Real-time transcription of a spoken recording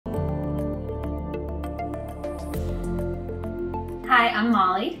Hi, I'm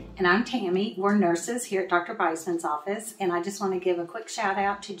Molly. And I'm Tammy. We're nurses here at Dr. Beisman's office, and I just want to give a quick shout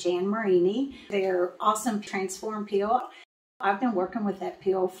out to Jan Marini. Their awesome Transform Peel. I've been working with that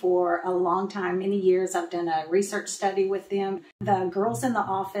peel for a long time, many years. I've done a research study with them. The girls in the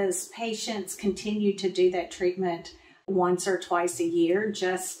office, patients continue to do that treatment once or twice a year.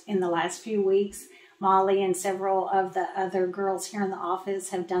 Just in the last few weeks, Molly and several of the other girls here in the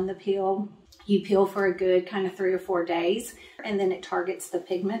office have done the peel. You peel for a good kind of 3 or 4 days, and then it targets the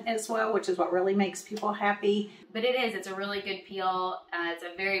pigment as well, which is what really makes people happy. But it's a really good peel. It's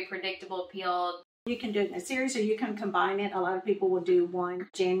a very predictable peel. You can do it in a series or you can combine it. A lot of people will do one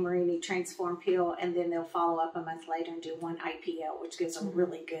Jan Marini Transform Peel, and then they'll follow up a month later and do one IPL, which gives a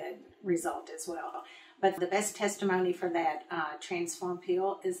really good result as well. But the best testimony for that Transform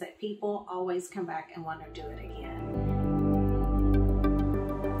Peel is that people always come back and want to do it again.